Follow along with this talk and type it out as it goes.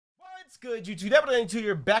What's good, YouTube? Episode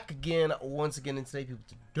you're back again, once again, and today, people,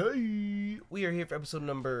 today we are here for episode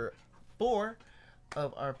number 4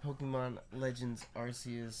 of our Pokemon Legends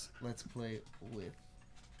Arceus Let's Play with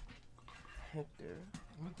Hector.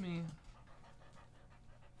 With me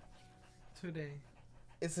today.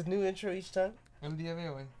 It's a new intro each time. El día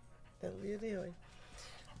de hoy.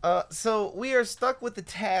 So we are stuck with the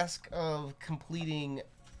task of completing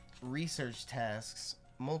research tasks,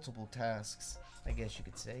 multiple tasks, I guess you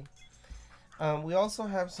could say. We also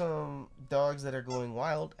have some dogs that are going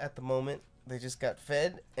wild at the moment. They just got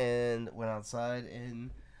fed and went outside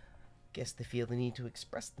and guess they feel the need to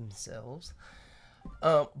express themselves.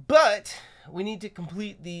 But we need to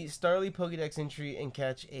complete the Starly Pokédex entry and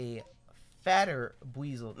catch a fatter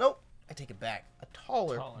Buizel. Nope, I take it back. A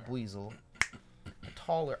taller Buizel.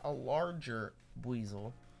 A larger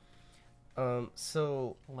Buizel.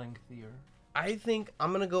 So lengthier. I think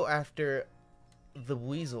I'm gonna go after the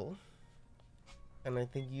Buizel. And I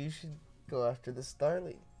think you should go after the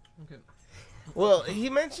Starly. Okay. Well,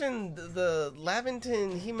 he mentioned the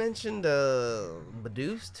Laventon, he mentioned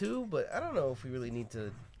Bidoof too, but I don't know if we really need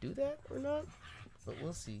to do that or not. But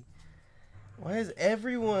we'll see. Why is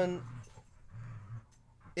everyone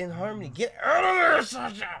in harmony? Get out of there,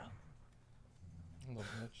 Sasha! Little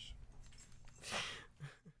bitch.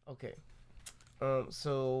 Okay.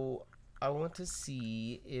 So I want to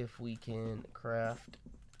see if we can craft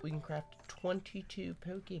 22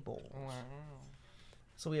 Pokeballs. Wow.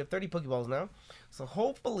 So we have 30 Pokeballs now. So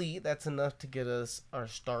hopefully that's enough to get us our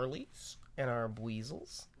Starlies and our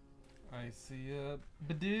Buizels. I see a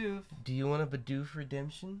Bidoof. Do you want a Bidoof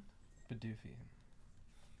redemption? Bidoofy.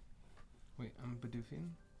 Wait, I'm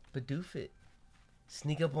Bidoofing? Bidoof it.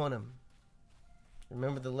 Sneak up on him.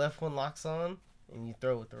 Remember the left one locks on and you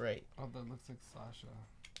throw with the right. Oh, that looks like Sasha.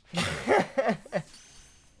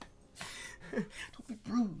 Don't be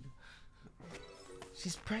rude.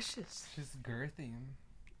 She's precious. She's girthy.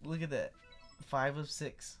 Look at that. 5 of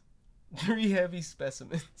 6. 3 heavy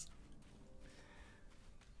specimens.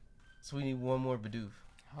 So we need one more Bidoof.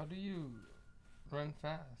 How do you run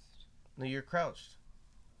fast? No, you're crouched.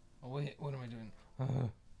 Oh, wait, what am I doing?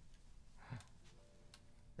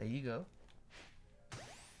 There you go.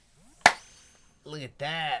 Look at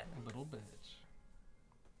that. Little bitch.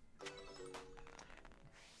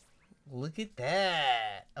 Look at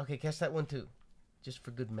that. Okay, catch that one too. Just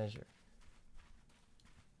for good measure.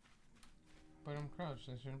 But I'm crouched.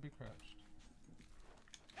 I shouldn't be crouched.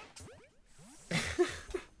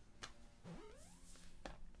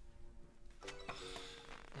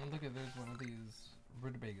 And look at, there's one of these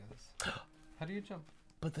rutabagas. How do you jump?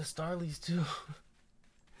 But the Starlies too.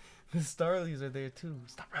 The Starlies are there too.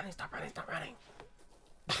 Stop running, stop running, stop running.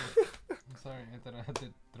 I'm sorry, I thought I had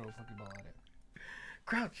to throw a Pokeball at it.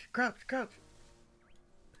 Crouch, crouch, crouch.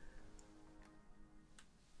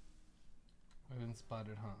 I've been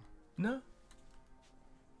spotted, huh? No.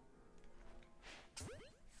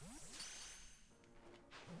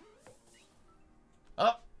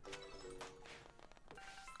 Oh.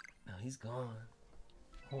 No, he's gone.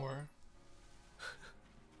 Whore.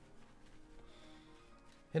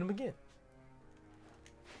 Hit him again.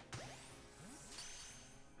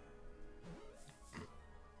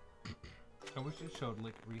 I wish it showed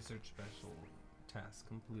like research special task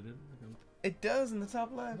completed. It does in the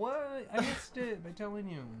top left. What? I missed it by telling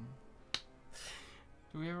you.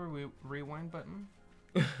 Do we have a rewind button?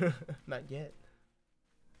 Not yet.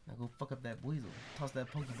 Now go fuck up that Buizel. Toss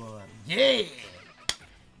that Pokeball at him. Yeah!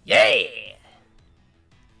 Yeah!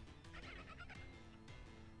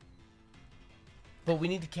 But we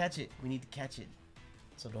need to catch it. We need to catch it.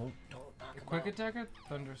 So don't knock him Quick out. attacker,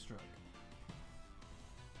 Thunderstruck.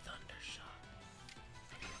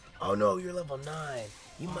 Oh no, you're level 9.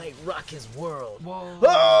 You might rock his world. Whoa.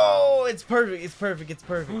 Oh, it's perfect. It's perfect. It's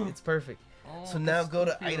perfect. It's perfect. Oh, So now go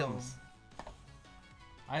to Scorpio. items.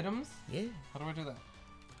 Items? Yeah. How do I do that?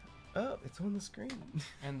 Oh, it's on the screen.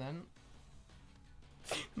 And then?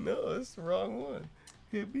 No, it's the wrong one.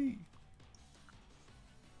 Hit B.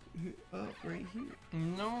 Hit up right here.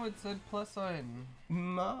 No, it said plus sign.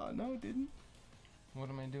 Nah, no, it didn't. What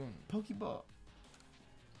am I doing? Pokeball.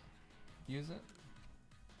 Use it?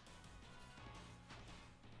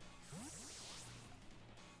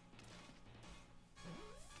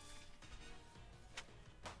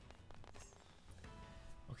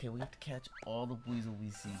 Okay, we have to catch all the Buizel we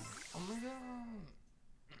see. Oh my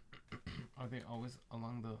god. Are they always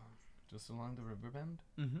just along the river bend?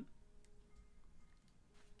 Mm-hmm.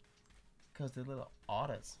 Because they're little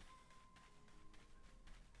otters.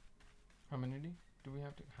 How many do we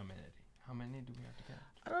have to? How many do we have to catch?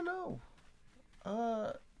 I don't know.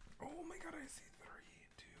 Oh my god, I see 3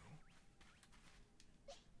 too.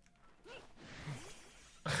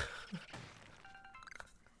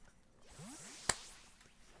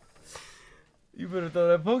 better throw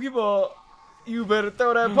that Pokeball. You better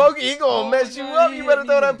throw that Poke. He gonna mess you God, up. You better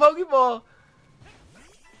throw that Pokeball.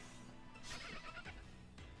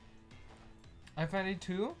 I fighting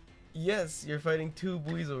 2? Yes, you're fighting 2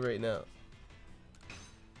 Buizel right now.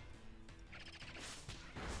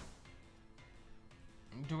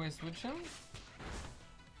 Do I switch him?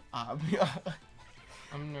 I'm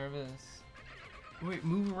nervous. Wait,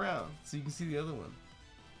 move around so you can see the other one.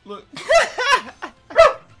 Look.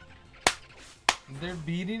 They're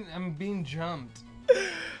beating. I'm being jumped.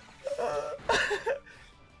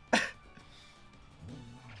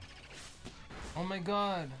 Oh my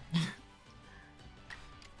god.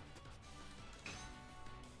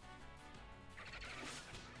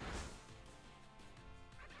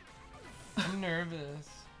 I'm nervous.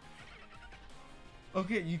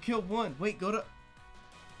 Okay, you killed one. Wait, go to...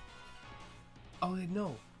 Oh,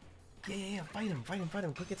 no. Yeah. Fight him.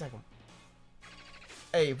 Quick attack him.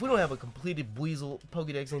 Hey, if we don't have a completed Buizel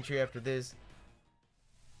Pokédex entry after this...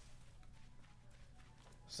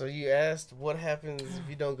 So you asked what happens if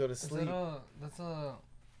you don't go to sleep. That's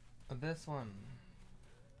this one.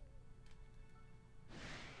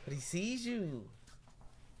 But he sees you.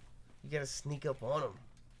 You gotta sneak up on him.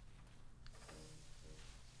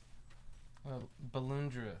 Balloon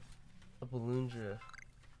drift. A balloon drift.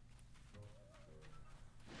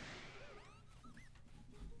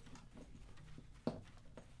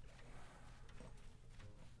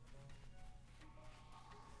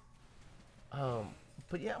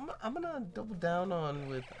 But yeah, I'm gonna double down on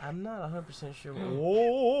with. I'm not 100% sure.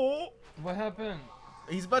 Whoa! What happened?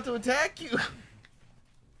 He's about to attack you.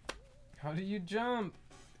 How do you jump?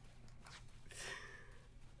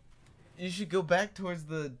 You should go back towards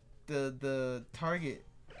the target.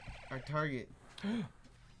 Our target.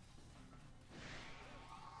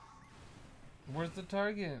 Where's the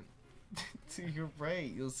target? To your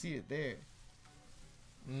right, you'll see it there.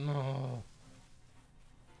 No.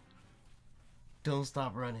 Don't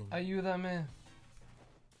stop running. Ayúdame.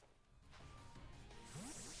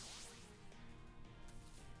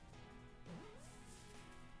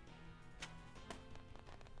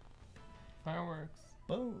 Fireworks.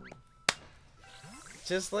 Boom.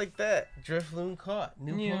 Just like that. Drifloon caught.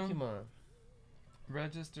 New Pokemon.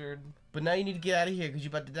 Registered. But now you need to get out of here because you're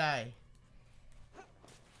about to die.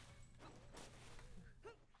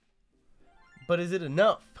 But is it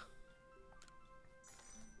enough?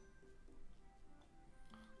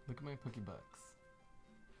 Look at my Pokebucks.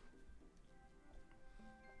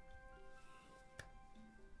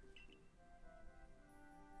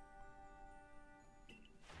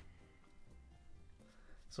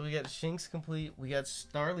 So we got Shinx complete. We got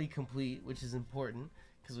Starly complete, which is important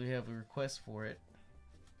because we have a request for it.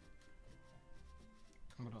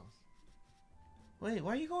 What else? Wait,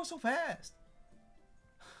 why are you going so fast?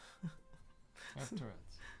 I have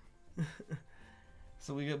Tourette's.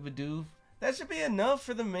 So we got Bidoof. That should be enough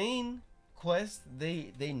for the main quest.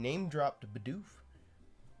 They name dropped Bidoof.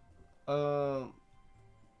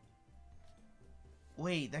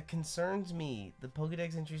 Wait, that concerns me. The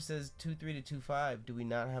Pokédex entry says 2-3 to 2-5. Do we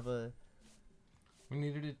not have a... We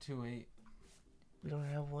needed a 2-8. We don't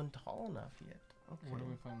have one tall enough yet. Okay. Where do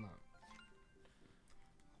we find that?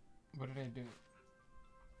 What did I do?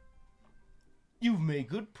 You've made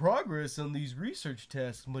good progress on these research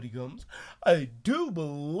tasks, Muddy Gums. I do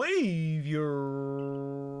believe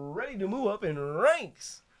you're ready to move up in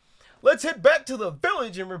ranks. Let's head back to the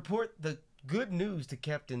village and report the good news to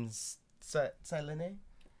Captain Silene.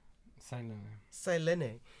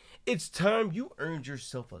 Silene. It's time you earned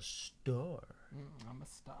yourself a star. I'm a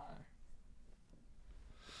star.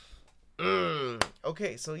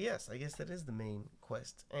 Okay, so yes, I guess that is the main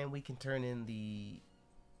quest. And we can turn in the...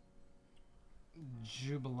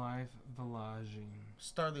 Jubilife Village.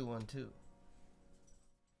 Starly one too.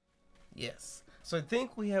 Yes. So I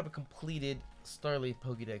think we have a completed Starly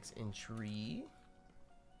Pokédex entry.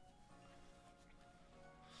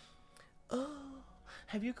 Oh,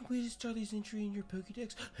 have you completed Starly's entry in your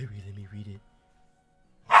Pokédex? Hurry, let me read it.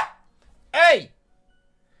 Hey!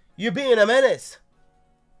 You're being a menace!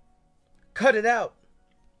 Cut it out!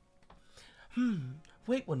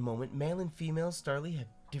 Wait one moment. Male and female Starly have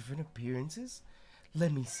different appearances?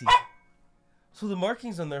 Let me see. So the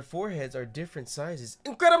markings on their foreheads are different sizes.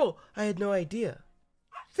 Incredible! I had no idea.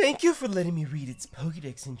 Thank you for letting me read its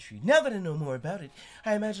Pokédex entry. Now that I know more about it,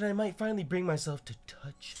 I imagine I might finally bring myself to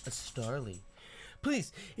touch a Starly.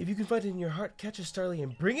 Please, if you can find it in your heart, catch a Starly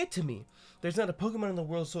and bring it to me. There's not a Pokemon in the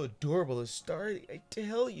world so adorable as Starly, I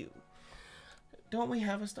tell you. Don't we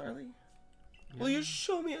have a Starly? Yeah. Will you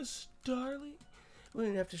show me a Starly? We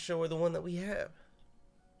didn't have to show her the one that we have.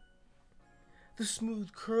 The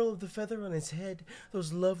smooth curl of the feather on his head,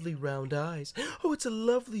 those lovely round eyes. Oh, it's a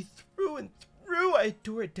lovely through and through. I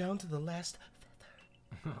adore it down to the last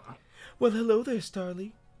feather. Well, hello there,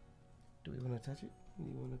 Starly. Do we want to touch it? Do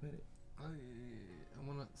you want to pet it? I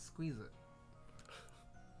want to squeeze it.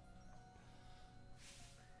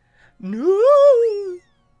 No!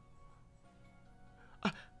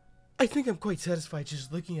 I think I'm quite satisfied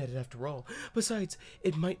just looking at it after all. Besides,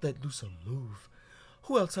 it might let loose a move.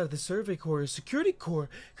 Who outside of the Survey Corps or Security Corps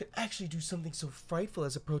could actually do something so frightful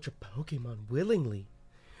as approach a Pokemon willingly?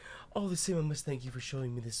 All the same, I must thank you for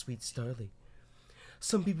showing me this sweet Starly.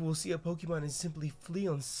 Some people will see a Pokemon and simply flee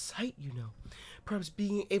on sight, you know. Perhaps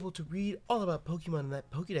being able to read all about Pokemon in that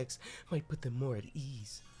Pokédex might put them more at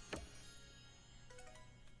ease.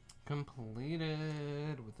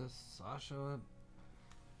 Completed with a Sasha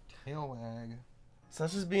tail wag.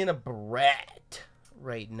 Sasha's being a brat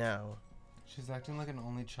right now. She's acting like an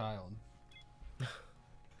only child.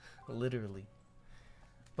 Literally.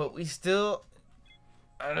 But we still...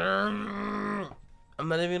 I'm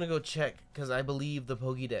not even gonna go check, because I believe the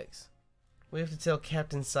Pokédex. We have to tell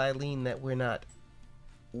Captain Silene that we're not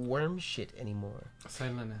worm shit anymore.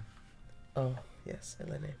 Silene. Oh, yes,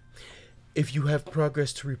 Silene. If you have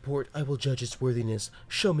progress to report, I will judge its worthiness.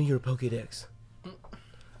 Show me your Pokédex.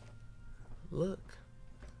 Look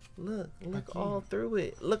Aquí. all through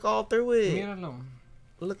it. Look all through it. Míralo.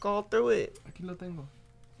 Look all through it. Aquí lo tengo.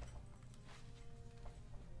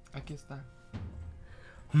 Aquí está.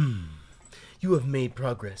 You have made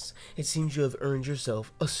progress. It seems you have earned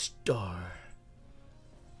yourself a star.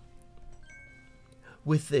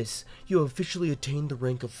 With this, you have officially attained the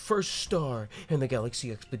rank of first star in the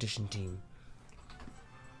Galaxy Expedition Team.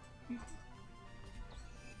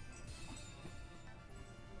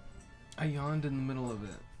 I yawned in the middle of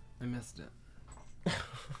it. I missed it.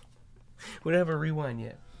 We don't have a rewind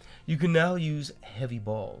yet. You can now use heavy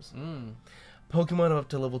balls. Pokemon up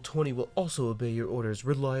to level 20 will also obey your orders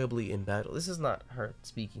reliably in battle. This is not her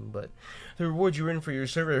speaking, but the reward you earn for your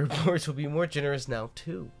survey reports will be more generous now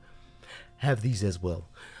too. Have these as well.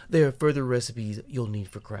 There are further recipes you'll need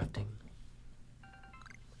for crafting.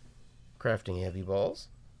 Crafting heavy balls.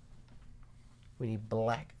 We need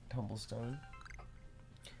black tumblestone.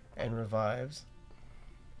 And revives.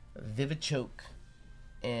 Vivichoke.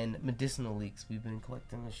 And medicinal leeks. We've been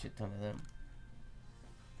collecting a shit ton of them.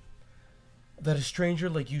 That a stranger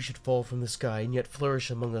like you should fall from the sky and yet flourish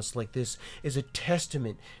among us like this is a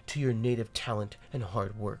testament to your native talent and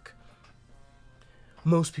hard work.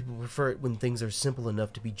 Most people prefer it when things are simple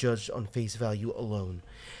enough to be judged on face value alone,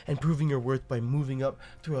 and proving your worth by moving up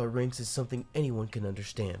through our ranks is something anyone can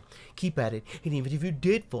understand. Keep at it, and even if you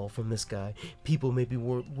did fall from the sky, people may be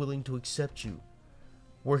willing to accept you.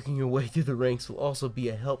 Working your way through the ranks will also be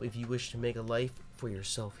a help if you wish to make a life for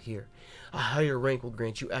yourself here. A higher rank will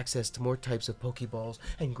grant you access to more types of Pokeballs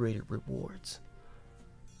and greater rewards.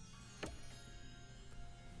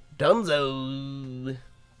 Dunzo!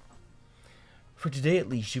 For today at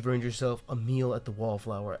least, you've earned yourself a meal at the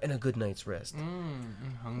Wallflower and a good night's rest.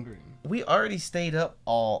 I'm hungry. We already stayed up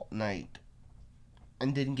all night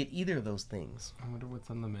and didn't get either of those things. I wonder what's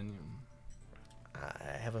on the menu.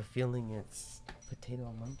 I have a feeling it's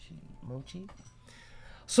potato mochi.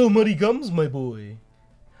 So muddy gums, my boy.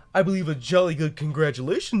 I believe a jolly good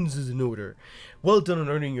congratulations is in order. Well done on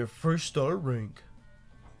earning your first star rank.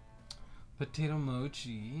 Potato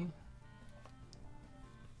mochi.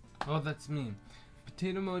 Oh, that's me.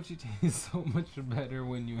 Potato mochi tastes so much better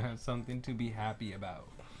when you have something to be happy about.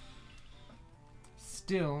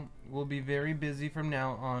 Still, we'll be very busy from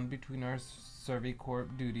now on between our Survey Corps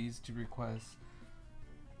duties to request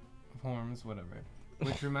forms, whatever.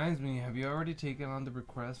 Which reminds me, have you already taken on the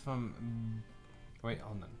request from... Wait,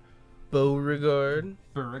 hold on. Beauregard?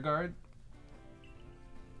 Beauregard?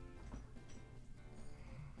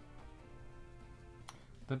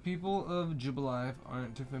 The people of Jubilife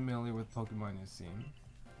aren't too familiar with Pokemon, you see.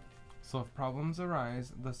 So if problems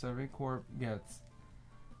arise, the Survey Corps gets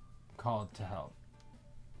called to help.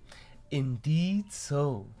 Indeed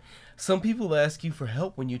so. Some people ask you for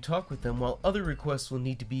help when you talk with them, while other requests will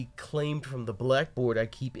need to be claimed from the blackboard I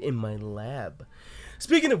keep in my lab.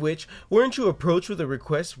 Speaking of which, weren't you approached with a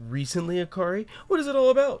request recently, Akari? What is it all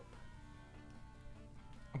about?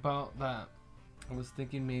 About that, I was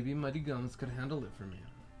thinking maybe Muddy Gums could handle it for me.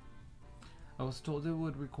 I was told it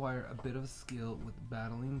would require a bit of skill with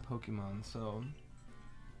battling Pokemon, so...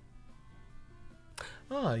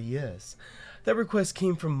 Ah, yes. That request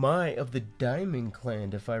came from Mai of the Diamond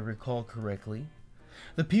Clan, if I recall correctly.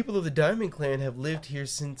 The people of the Diamond Clan have lived here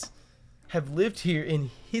since... have lived here in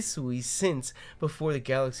Hisui since before the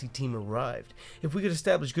Galaxy team arrived. If we could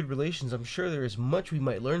establish good relations, I'm sure there is much we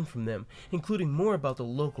might learn from them, including more about the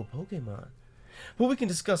local Pokémon. But we can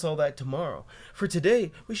discuss all that tomorrow. For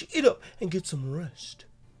today, we should eat up and get some rest.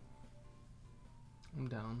 I'm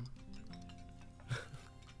down.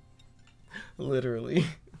 Literally.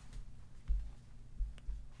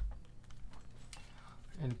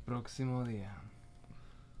 El próximo día.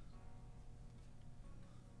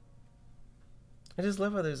 I just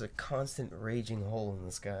love how there's a constant raging hole in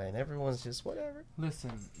the sky and everyone's just whatever.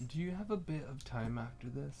 Listen, do you have a bit of time after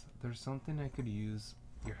this? There's something I could use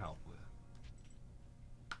your help with.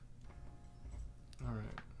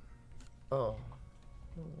 Alright. Oh.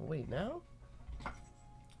 Wait, now?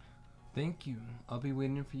 Thank you. I'll be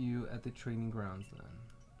waiting for you at the training grounds then.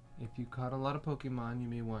 If you caught a lot of Pokemon, you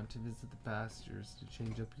may want to visit the pastures to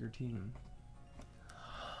change up your team.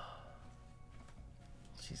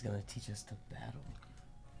 She's gonna teach us to battle.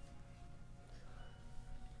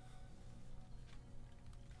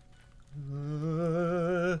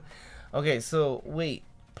 Okay, so wait,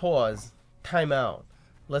 pause, time out.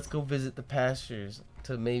 Let's go visit the pastures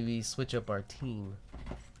to maybe switch up our team.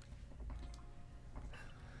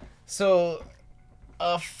 So,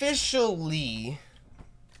 officially,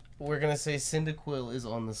 we're gonna say Cyndaquil is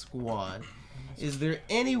on the squad. Is there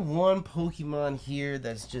any one Pokemon here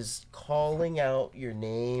that's just calling out your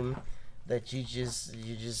name that you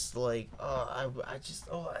just like, oh, it just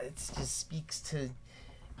speaks to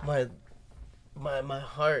my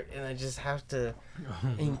heart, and I just have to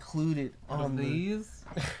include it on these?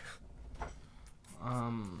 I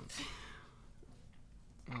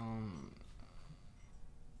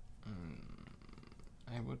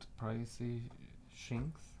would probably say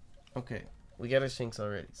Shinx. Okay, we got a Shinx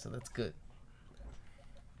already, so that's good.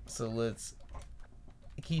 So let's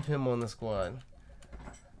keep him on the squad.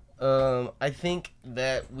 I think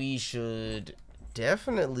that we should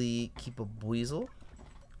definitely keep a Buizel,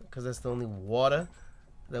 because that's the only water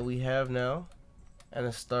that we have now, and a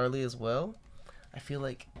Starly as well. I feel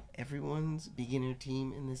like everyone's beginner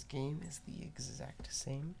team in this game is the exact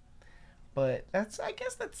same, but I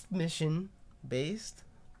guess that's mission based,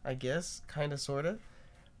 I guess, kind of, sort of.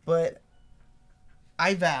 But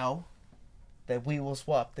I vow that we will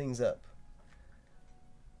swap things up.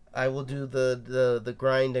 I will do the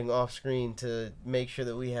grinding off screen to make sure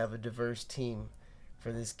that we have a diverse team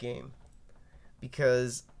for this game.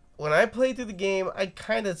 Because when I played through the game, I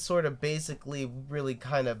kind of sort of basically really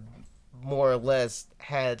kind of more or less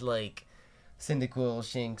had like Cyndaquil,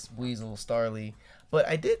 Shinx, Weasel, Starly. But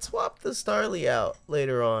I did swap the Starly out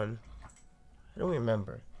later on. I don't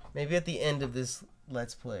remember. Maybe at the end of this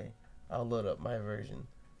Let's Play, I'll load up my version.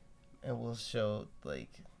 And we'll show like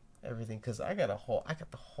everything, cause I got the whole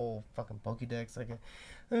fucking Pokédex. Like,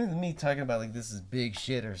 me talking about like this is big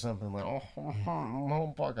shit or something like whole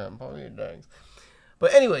fucking Pokédex.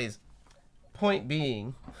 But anyways, point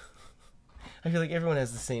being, I feel like everyone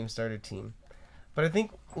has the same starter team, but I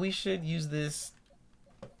think we should use this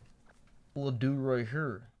little dude right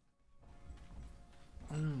here.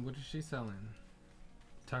 What is she selling?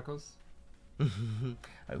 Tacos?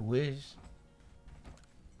 I wish.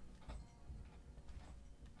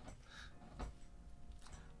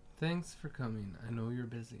 Thanks for coming. I know you're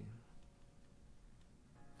busy.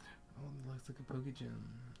 Oh, it looks like a Poké Gym.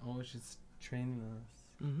 Oh, she's training us.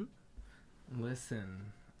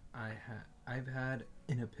 Listen, I've had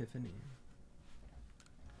an epiphany.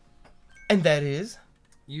 And that is?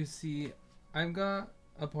 You see, I've got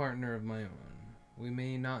a partner of my own. We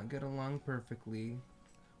may not get along perfectly,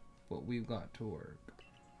 but we've got to work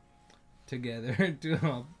together to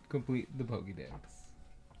help complete the Pokédex.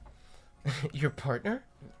 Your partner?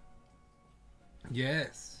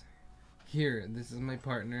 Yes. Here, this is my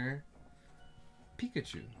partner,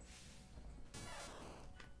 Pikachu.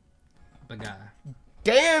 Baga.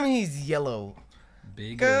 Damn, he's yellow.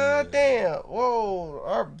 Big. God damn.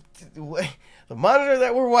 Whoa. The monitor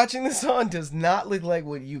that we're watching this on does not look like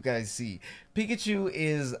what you guys see. Pikachu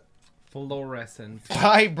is fluorescent.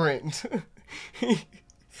 Vibrant. He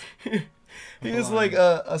is like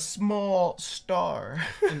a small star.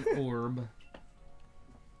 An orb.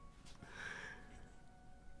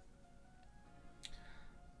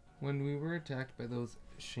 When we were attacked by those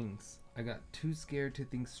Shinx, I got too scared to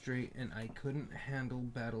think straight and I couldn't handle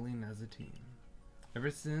battling as a team.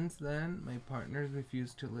 Ever since then, my partners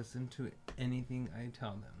refuse to listen to anything I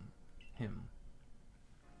tell him.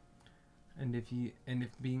 And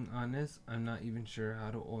if being honest, I'm not even sure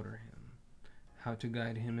how to order him, how to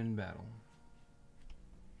guide him in battle.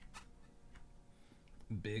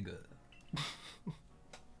 Bigger.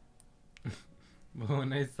 But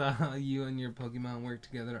when I saw you and your Pokemon work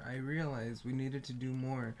together, I realized we needed to do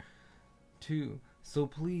more, too. So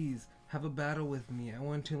please, have a battle with me. I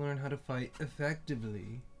want to learn how to fight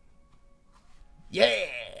effectively. Yeah!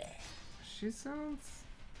 She sounds...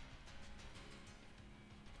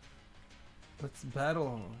 Let's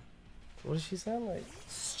battle. What does she sound like?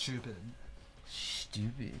 Stupid.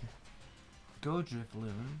 Stupid. Go,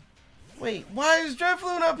 Drifloon. Wait, why is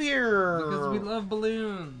Drifloon up here? Because we love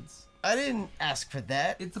balloons. I didn't ask for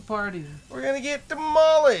that. It's a party. We're gonna get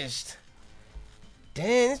demolished.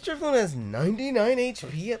 Dang, this Drifloon has 99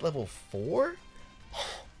 HP at level 4?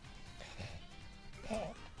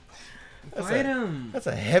 Fight him. That's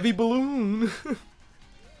a heavy balloon.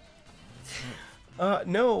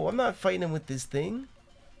 No, I'm not fighting him with this thing.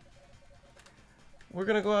 We're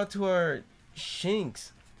gonna go out to our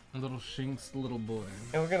Shinx. A little Shinx little boy.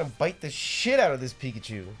 And we're gonna bite the shit out of this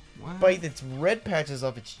Pikachu. What? Bite its red patches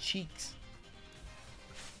off its cheeks.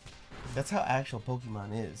 That's how actual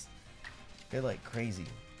Pokemon is. They're like crazy.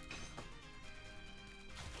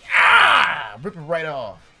 Ah! Rip it right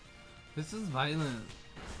off. This is violent.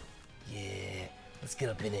 Yeah, let's get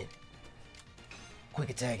up in it. Quick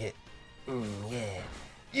attack it. Yeah.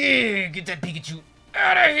 Yeah, get that Pikachu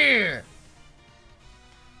out of here.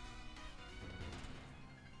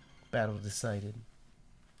 Battle decided.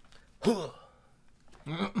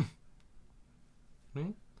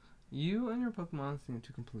 You and your Pokemon seem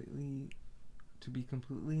to be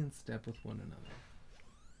completely in step with one another.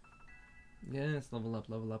 Yes, level up,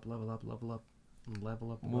 level up, level up, level up,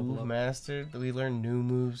 level up, level Move up. mastered. We learn new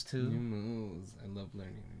moves too. New moves. I love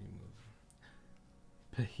learning new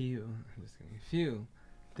moves. Phew. I'm just kidding. Phew.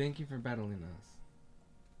 Thank you for battling us.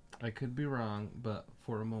 I could be wrong, but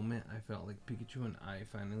for a moment I felt like Pikachu and I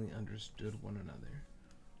finally understood one another.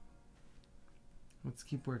 Let's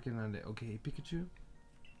keep working on it. Okay, Pikachu?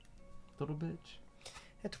 Little bitch?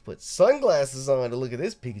 Had to put sunglasses on to look at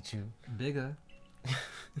this Pikachu. Bigger.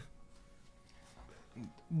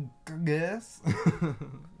 Guess?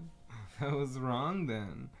 I was wrong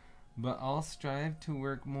then. But I'll strive to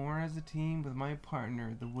work more as a team with my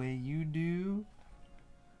partner the way you do.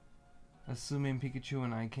 Assuming Pikachu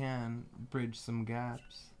and I can bridge some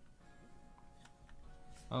gaps.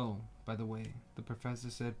 Oh, by the way, the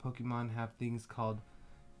professor said Pokemon have things called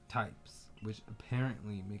types, which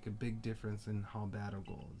apparently make a big difference in how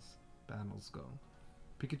battles go.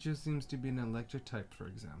 Pikachu seems to be an electric type, for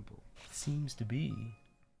example. Seems to be.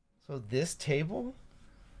 So this table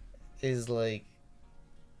is like,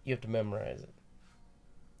 you have to memorize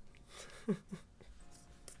it.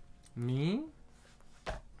 Me?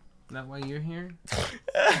 That why you're here?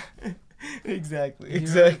 Exactly.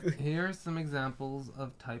 Here are some examples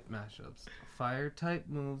of type mashups. Fire type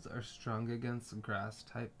moves are strong against grass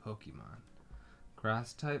type Pokemon.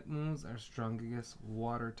 Grass type moves are strong against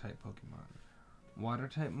water type Pokemon. Water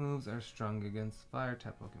type moves are strong against fire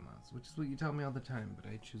type Pokemon, which is what you tell me all the time, but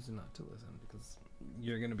I choose not to listen because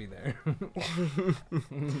you're gonna be there.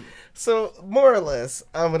 So more or less,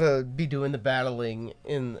 I'm gonna be doing the battling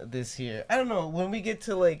in this here. I don't know. When we get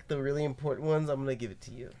to like the really important ones, I'm gonna give it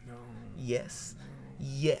to you. No. Yes,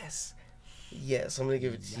 yes, yes. I'm gonna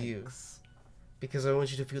give it to you because I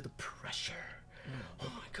want you to feel the pressure.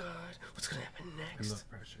 Oh my God, what's gonna happen next? I love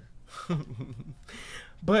pressure.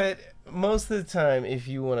 But most of the time, if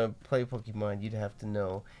you want to play Pokemon, you'd have to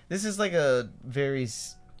know. This is like a very,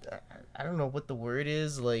 I don't know what the word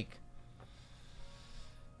is, like,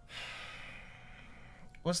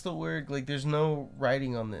 what's the word? Like, there's no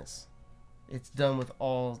writing on this. It's done with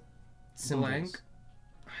all symbols.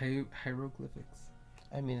 Blank hieroglyphics.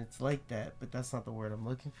 I mean, it's like that, but that's not the word I'm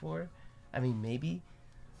looking for. I mean, maybe.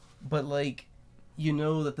 But, like, you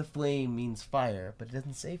know that the flame means fire, but it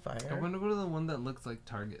doesn't say fire. I want to go to the one that looks like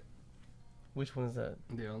Target. Which one is that?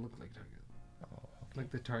 They all look like Target. Oh, okay.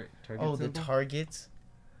 Like the Target Oh, the symbol? target.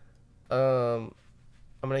 I'm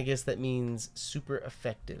gonna guess that means super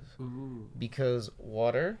effective. Ooh. Because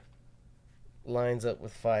water lines up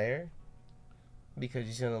with fire. Because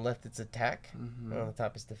you see on the left it's attack, and on the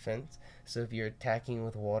top is defense. So if you're attacking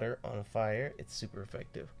with water on fire, it's super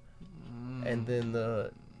effective. And then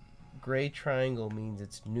the gray triangle means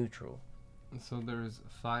it's neutral. So there's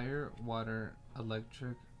fire, water,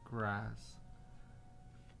 electric, grass,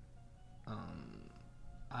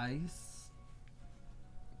 ice,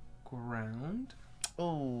 ground.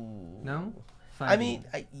 Oh. No? I mean,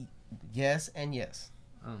 yes and yes.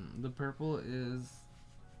 The purple is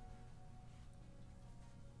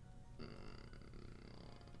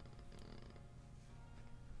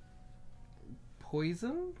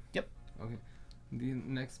poison? Yep. Okay. The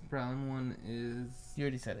next brown one is... You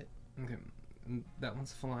already said it. Okay. That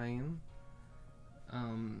one's flying.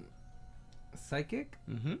 Psychic.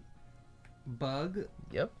 Mm-hmm. Bug.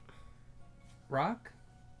 Yep. Rock.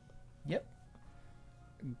 Yep.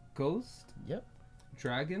 Ghost. Yep.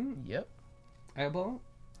 Dragon. Yep. Eyeball.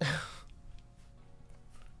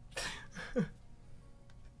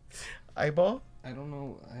 Eyeball? I don't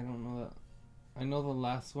know that. I know the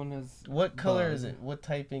last one is What color bug. is it? What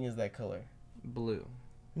typing is that color? Blue.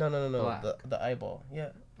 No. Black. The eyeball. Yeah.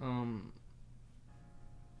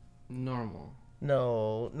 Normal.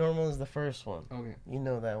 No, normal is the first one. Okay. You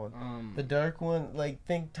know that one. The dark one, like,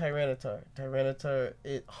 think Tyranitar. Tyranitar,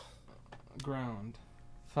 it... Ground.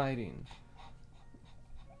 Fighting.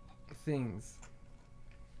 Things.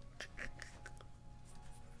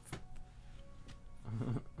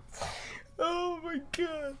 Oh my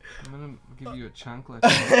god. I'm gonna give you a chancla.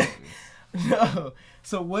 No.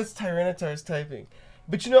 So what's Tyranitar's typing?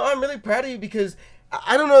 But you know, I'm really proud of you because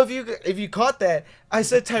I don't know if you caught that. I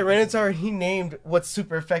said Tyranitar and he named what's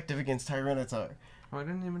super effective against Tyranitar. Oh, I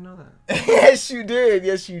didn't even know that. Yes, you did.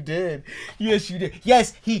 Yes, you did. Yes, you did.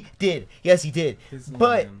 Yes, he did. Yes, he did.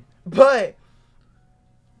 But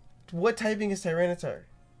what typing is Tyranitar?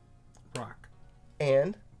 Rock.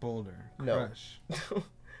 And? Boulder. No. Crush.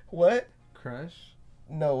 What? Crush?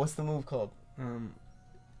 No, what's the move called? I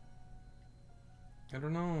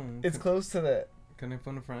don't know. It's close to that. Can I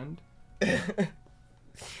phone a friend?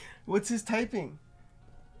 What's his typing?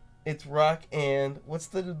 It's rock and what's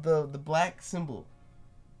the black symbol?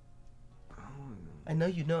 Oh. I know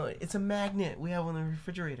you know it. It's a magnet we have on the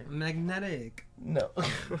refrigerator. Magnetic. No.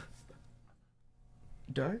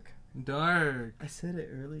 Dark? Dark. I said it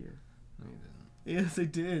earlier. No, you didn't. Yes, I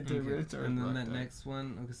did. Okay. And then that next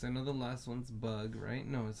one, okay, so I know the last one's bug, right?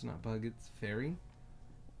 No, it's not bug, it's fairy.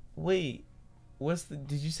 Wait,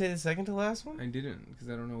 did you say the second to last one? I didn't, because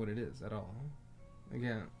I don't know what it is at all.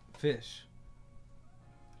 Again, fish.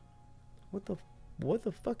 What the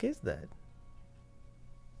fuck is that?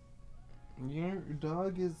 Your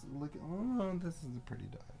dog is looking, oh, this is a pretty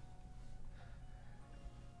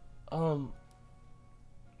dog.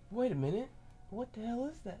 Wait a minute. What the hell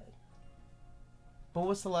is that? But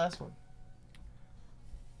what's the last one?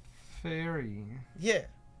 Fairy. Yeah.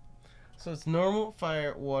 So it's normal,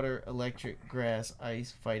 fire, water, electric, grass,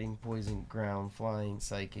 ice, fighting, poison, ground, flying,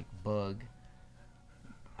 psychic, bug,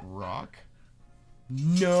 rock.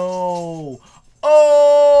 No.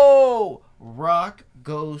 Oh! Rock,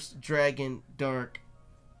 ghost, dragon, dark,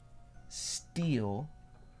 steel,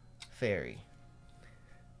 fairy.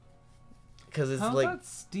 Because it's How's like that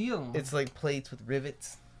steel? it's like plates with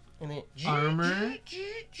rivets in it. Armor.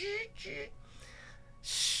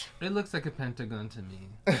 Shh. It looks like a pentagon to me.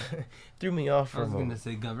 Threw me off for I a was moment. gonna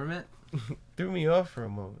say government. Threw me off for a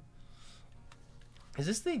moment. Is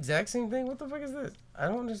this the exact same thing? What the fuck is this? I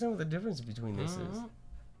don't understand what the difference between this is.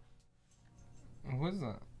 What is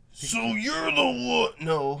that? So you're the one?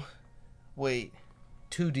 No. Wait.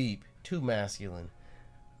 Too deep. Too masculine.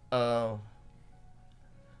 So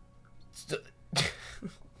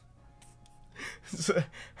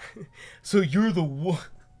you're the one.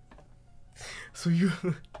 So you're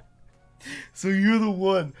the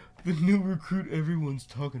one. The new recruit everyone's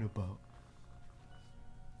talking about.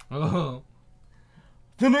 Oh.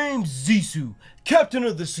 The name's Zissou, captain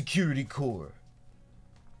of the security corps.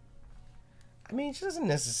 I mean, she doesn't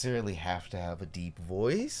necessarily have to have a deep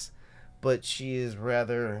voice, but she is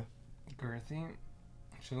rather... Girthy?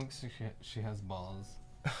 She looks like she has balls.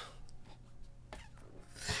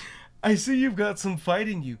 I see you've got some fight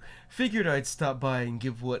in you. Figured I'd stop by and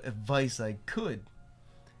give what advice I could.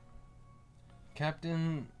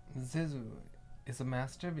 Captain Zissou is a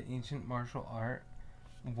master of ancient martial art,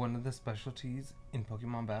 one of the specialties in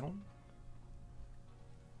Pokemon battle.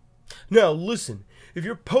 Now listen, if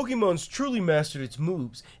your Pokemon's truly mastered its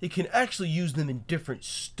moves, it can actually use them in different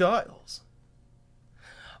styles.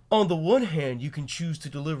 On the one hand, you can choose to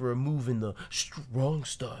deliver a move in the strong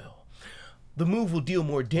style. The move will deal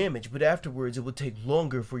more damage, but afterwards it will take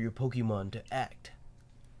longer for your Pokemon to act.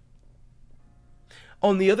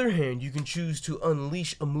 On the other hand, you can choose to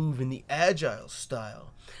unleash a move in the agile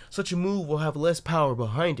style. Such a move will have less power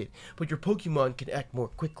behind it, but your Pokemon can act more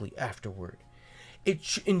quickly afterward.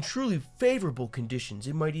 In truly favorable conditions,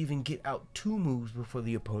 it might even get out 2 moves before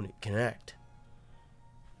the opponent can act.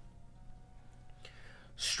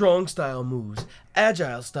 Strong style moves,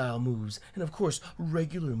 agile style moves, and of course,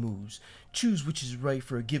 regular moves. Choose which is right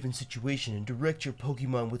for a given situation and direct your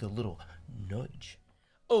Pokemon with a little nudge.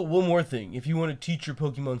 Oh, one more thing. If you want to teach your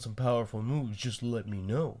Pokemon some powerful moves, just let me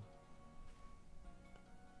know.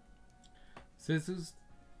 Zissou's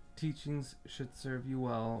teachings should serve you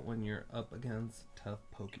well when you're up against tough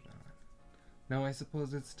Pokemon. Now I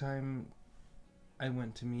suppose it's time I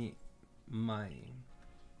went to meet Mai.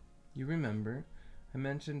 You remember, I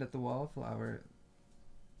mentioned at the Wallflower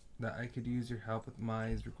that I could use your help with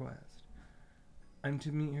Mai's request. I'm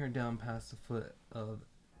to meet her down past the foot of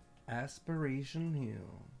Aspiration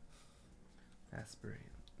Hill. Aspirate.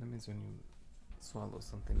 That means when you swallow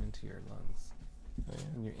something into your lungs. Oh, yeah.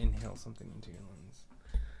 When you inhale something into your lungs.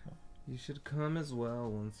 You should come as well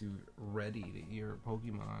once you're ready to your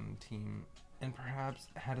Pokemon team and perhaps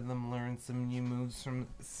have them learn some new moves from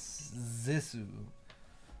Zissou.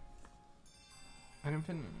 I didn't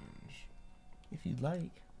finish. If you'd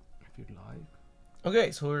like. If you'd like.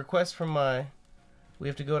 Okay, so a request from my... We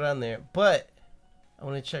have to go down there, but I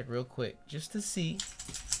want to check real quick just to see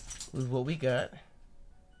with what we got.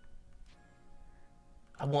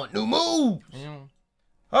 I want new moves! Yeah.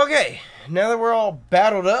 Okay, now that we're all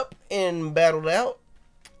battled up and battled out,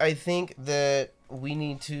 I think that we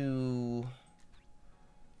need to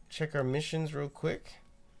check our missions real quick.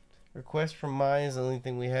 Request from Maya is the only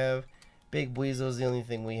thing we have. Big Buizo is the only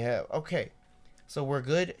thing we have. Okay, so we're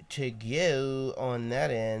good to go on that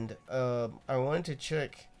end. I wanted to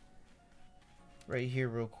check right here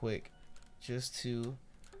real quick just to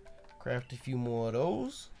craft a few more of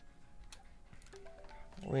those.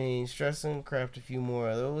 We ain't stressing, craft a few more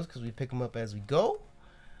of those because we pick them up as we go.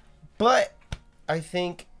 But I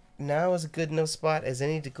think now is a good enough spot as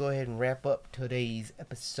any to go ahead and wrap up today's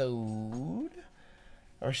episode.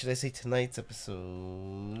 Or should I say tonight's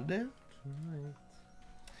episode? Tonight.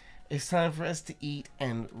 It's time for us to eat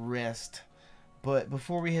and rest. But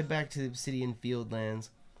before we head back to the Obsidian Fieldlands,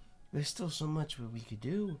 there's still so much what we could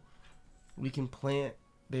do. We can plant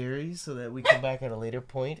berries so that we come back at a later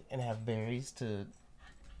point and have berries to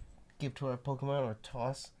give to our Pokemon or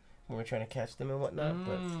toss when we're trying to catch them and whatnot.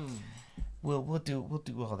 But we'll do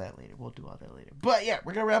all that later. We'll do all that later. But yeah,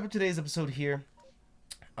 we're gonna wrap up today's episode here.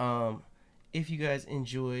 If you guys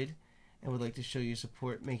enjoyed and would like to show your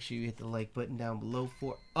support, make sure you hit the like button down below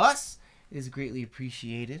for us. It is greatly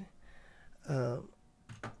appreciated.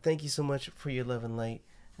 Thank you so much for your love and light.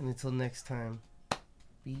 And until next time,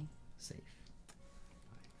 be safe.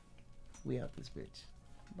 We out this bitch.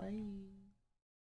 Bye.